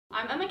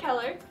I'm Emma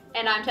Keller.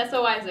 And I'm Tessa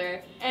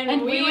Weiser.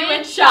 And we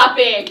went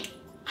shopping!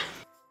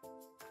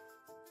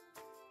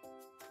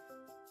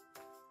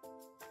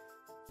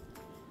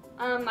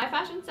 My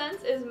fashion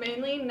sense is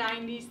mainly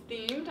 90s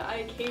themed. I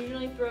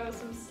occasionally throw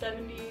some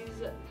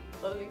 70s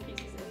clothing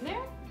pieces in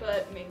there,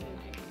 but mainly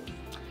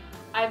 90s.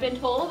 I've been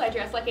told I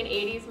dress like an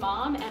 80s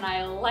mom and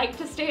I like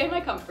to stay in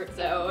my comfort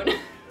zone.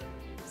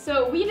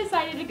 So we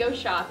decided to go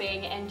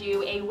shopping and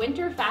do a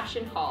winter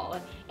fashion haul,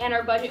 and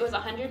our budget was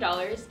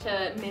 $100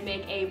 to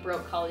mimic a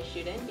broke college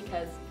student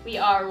because we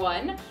are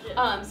one.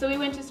 Yes. So we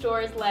went to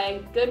stores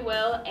like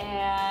Goodwill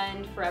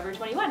and Forever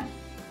 21.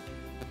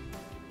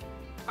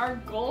 Our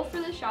goal for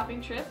this shopping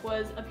trip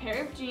was a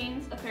pair of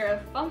jeans, a pair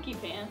of funky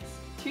pants,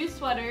 2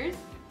 sweaters,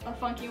 a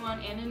funky one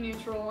and a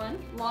neutral one,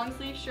 long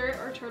sleeve shirt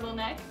or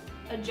turtleneck,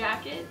 a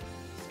jacket,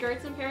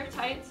 skirts and pair of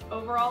tights,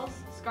 overalls,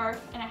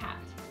 scarf, and a hat.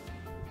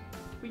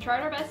 We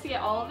tried our best to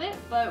get all of it,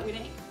 but we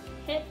didn't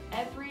hit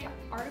every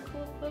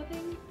article of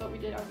clothing, but we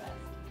did our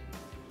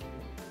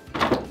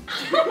best.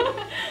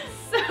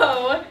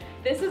 So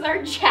this is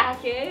our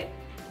jacket.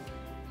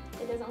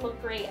 It doesn't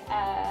look great.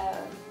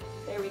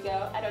 There we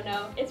go. I don't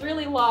know. It's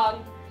really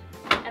long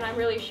and I'm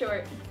really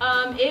short.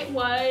 It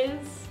was,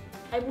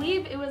 I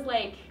believe it was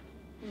like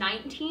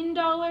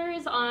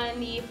 $19 on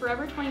the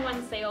Forever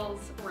 21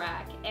 sales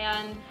rack,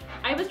 and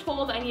I was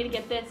told I need to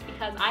get this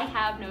because I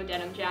have no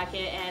denim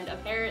jacket, and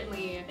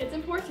apparently It's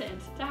important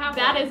to have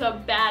that one. is a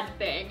bad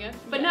thing.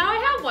 But Yeah. now I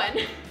have one.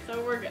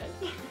 So we're good.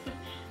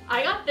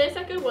 I got this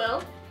at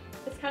Goodwill.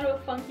 It's kind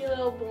of a funky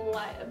little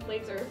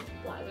blazer.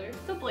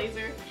 It's a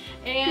blazer.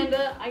 And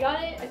I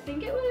got it, I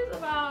think it was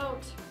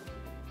about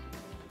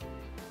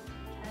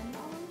 $10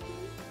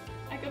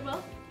 at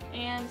Goodwill.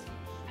 And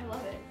I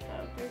love it.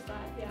 So there's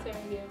that. Yeah. Same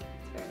with you.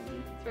 It's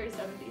very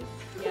 70s.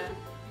 Yeah.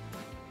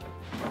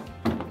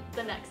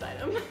 The next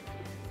item.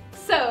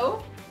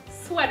 So,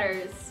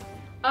 sweaters.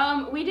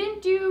 We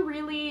didn't do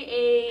really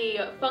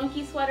a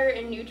funky sweater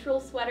and neutral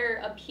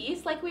sweater a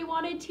piece like we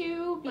wanted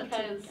to,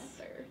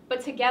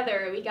 but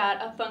together we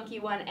got a funky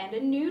one and a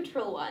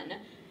neutral one.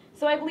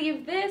 So I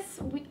believe this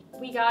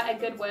we got at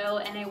Goodwill,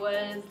 and it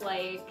was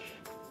like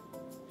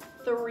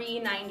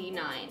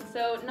 $3.99.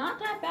 So not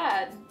that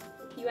bad,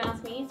 if you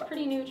ask me. It's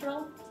pretty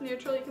neutral. It's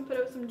neutral. You can put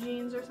it with some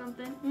jeans or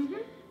something.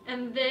 Mm-hmm.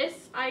 And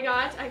this I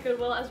got at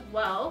Goodwill as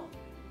well.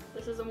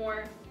 This is a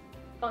more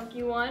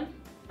funky one.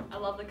 I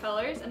love the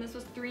colors, and this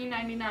was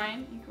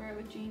 $3.99. You can wear it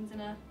with jeans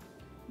and a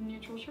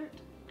neutral shirt.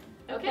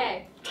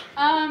 Okay.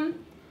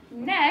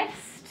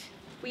 Next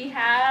we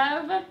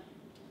have, oh,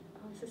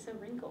 this is so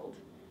wrinkled.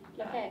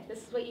 Yeah. Okay,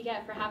 this is what you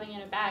get for having it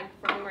in a bag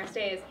for numerous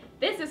days.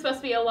 This is supposed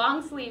to be a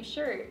long sleeve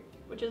shirt.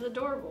 Which is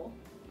adorable.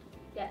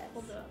 Yes.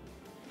 Hold it up.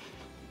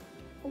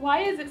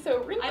 Why is it so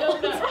wrinkled? I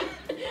don't know.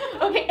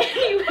 Okay,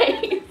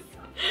 anyways.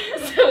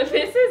 So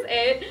this is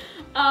it.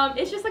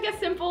 It's just like a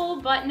simple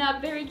button up,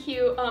 very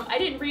cute. I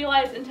didn't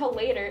realize until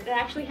later it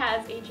actually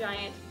has a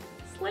giant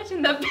slit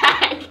in the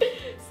back.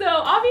 So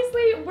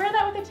obviously wear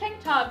that with a tank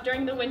top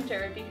during the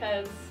winter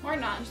because, Or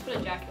not, just put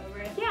a jacket over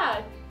it.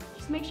 yeah,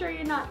 just make sure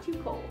you're not too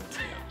cold.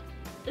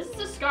 This is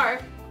a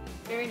scarf.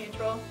 Very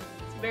neutral.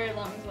 It's very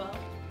long as well.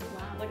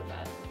 Wow. Look at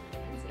that.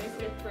 It's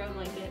basically a throw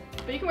blanket.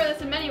 But you can wear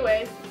this in many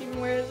ways. You can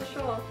wear it as a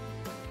shawl.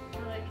 I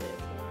like it.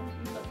 It's warm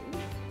and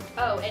fuzzy.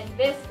 Oh, and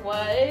this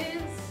was,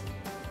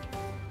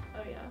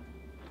 Oh yeah.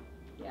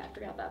 yeah, I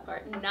forgot that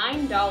part,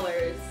 $9.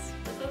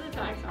 This was a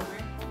tag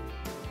somewhere.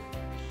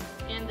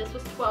 And this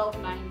was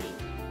 $12.90.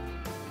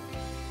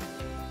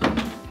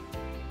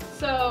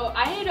 So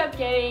I ended up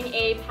getting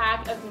a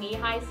pack of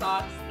knee-high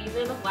socks. These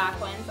are the black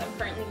ones. I'm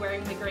currently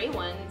wearing the gray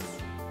ones.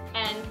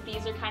 And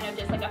these are kind of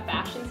just like a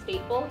fashion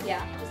staple.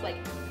 Yeah, just like,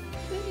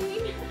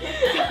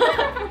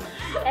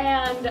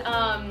 and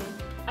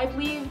I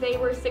believe they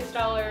were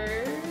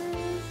 $6.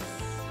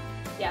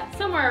 Yeah,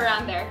 somewhere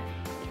around there.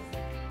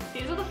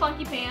 These are the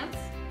funky pants.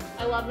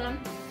 I love them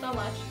so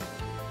much.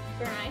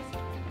 Very nice.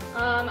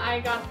 I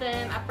got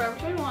them at Forever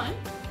 21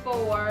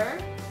 for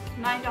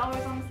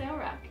 $9 on the sale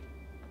rack.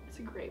 It's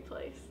a great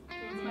place.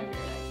 It's my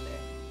paradise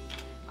there.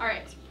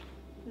 Alright,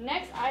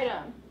 next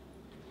item.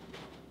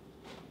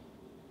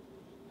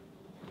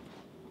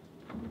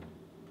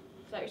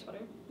 Is that your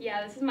sweater?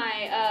 Yeah, this is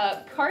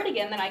my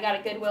cardigan that I got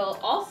at Goodwill,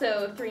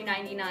 also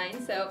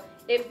 $3.99. So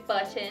it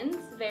buttons,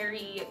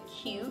 very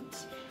cute.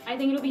 I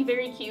think it'll be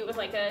very cute with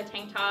like a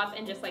tank top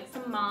and just like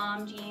some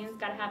mom jeans.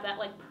 Gotta have that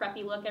like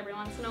preppy look every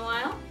once in a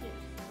while.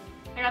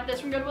 I got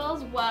this from Goodwill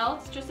as well.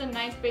 It's just a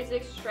nice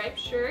basic striped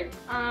shirt.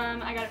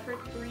 I got it for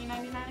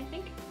 $3.99, I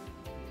think.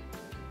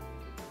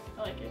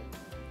 I like it.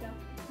 Yeah.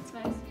 It's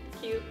nice.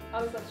 Cute.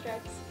 Always love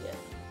stripes. Yes.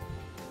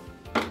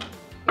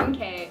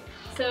 Okay,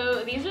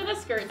 so these are the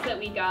skirts that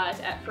we got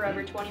at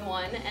Forever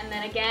 21, and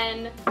then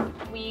again,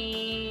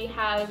 we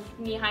have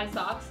knee-high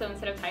socks, so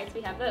instead of tights,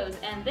 we have those,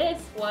 and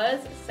this was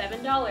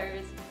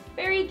 $7.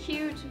 Very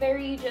cute,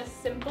 very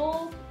just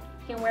simple.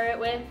 You can wear it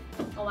with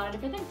a lot of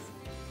different things.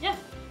 Yeah,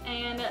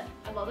 and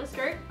I love this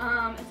skirt.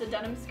 It's a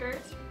denim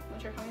skirt,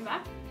 which are coming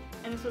back,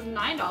 and this was $9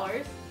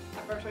 at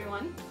Forever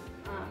 21.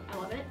 I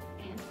love it,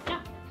 and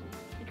yeah,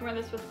 you can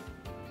wear this with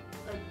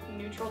a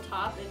neutral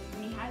top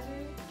and knee-highs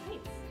or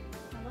tights.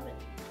 I love it.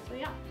 So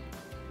yeah.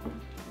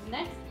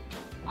 Next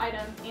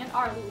item and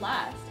our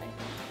last, I think.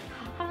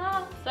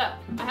 So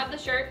I have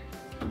this shirt.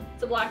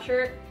 It's a black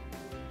shirt.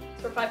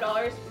 It's for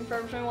 $5 from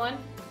Forever 21.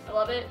 I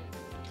love it.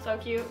 So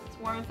cute. It's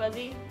warm and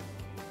fuzzy.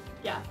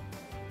 Yeah.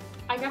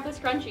 I got this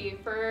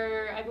scrunchie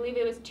for, I believe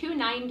it was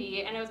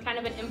 $2.90, and it was kind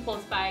of an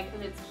impulse buy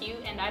because it's cute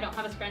and I don't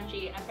have a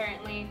scrunchie.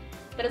 Apparently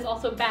that is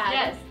also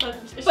bad.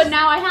 Yes. But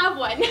now I have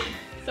one.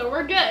 So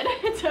we're good.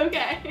 It's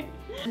okay.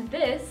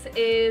 This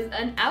is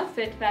an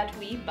outfit that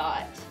we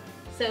bought.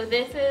 So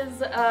this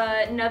is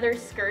another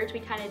skirt.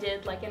 We kind of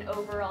did like an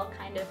overall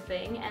kind of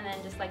thing, and then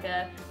just like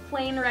a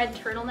plain red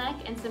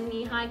turtleneck and some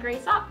knee-high gray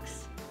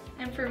socks.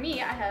 And for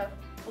me, I have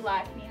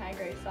black knee-high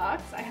gray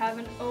socks. I have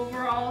an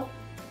overall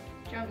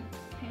jump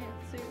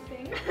pantsuit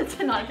thing. It's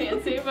not a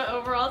pantsuit, but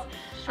overalls.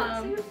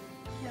 Short suit?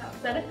 Yeah.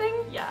 Is that a thing?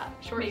 Yeah,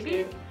 short Maybe.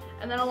 suit.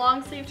 And then a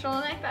long sleeve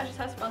turtleneck that just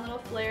has fun little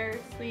flare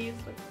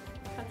sleeves with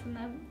cuts in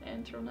them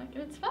and turtleneck,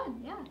 and it's fun.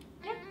 Yeah.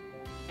 Yeah.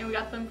 And we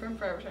got them from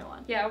Forever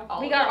 21. Yeah, All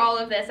we of got it. all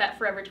of this at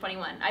Forever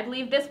 21. I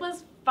believe this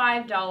was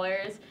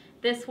 $5.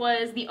 This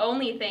was the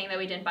only thing that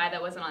we didn't buy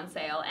that wasn't on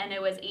sale, and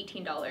it was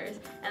 $18.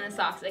 And the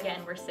socks,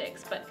 again, were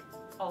 $6, but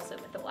also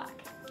with the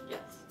black.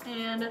 Yes.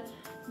 And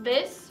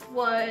this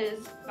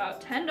was about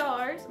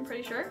 $10, I'm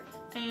pretty sure,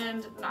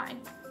 and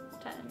 9.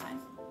 10 and 9.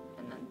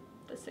 And then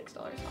the $6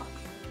 socks.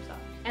 So.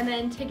 And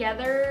then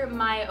together,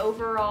 my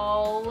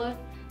overall,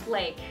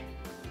 like,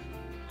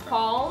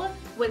 haul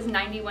was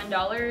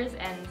 $91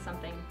 and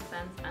something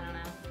cents. I don't know.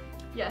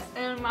 Yes,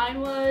 and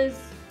mine was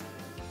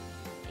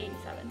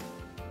 87.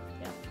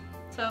 Yeah.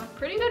 So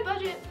pretty good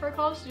budget for a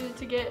college student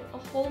to get a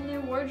whole new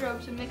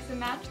wardrobe to mix and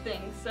match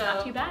things. So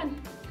Not too bad.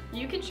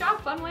 you can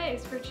shop fun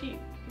ways for cheap.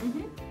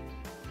 Mm-hmm.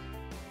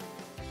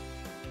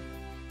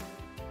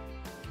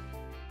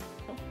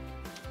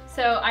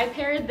 So I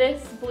paired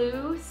this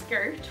blue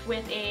skirt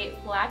with a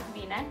black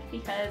v-neck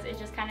because it's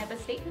just kind of a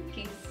statement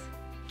piece.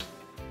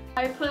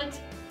 I put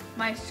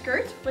my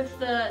skirt with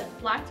the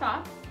black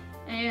top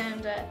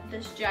and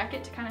this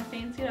jacket to kind of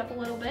fancy it up a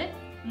little bit,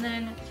 and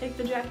then take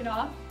the jacket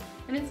off.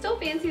 And it's still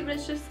fancy, but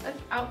it's just an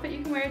outfit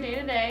you can wear day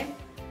to day.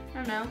 I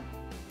don't know,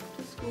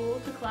 to school,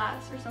 to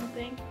class, or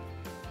something.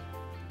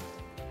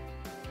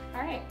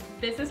 All right,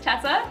 this is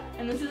Tessa.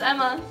 And this is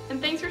Emma, and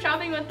thanks for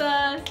shopping with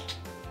us.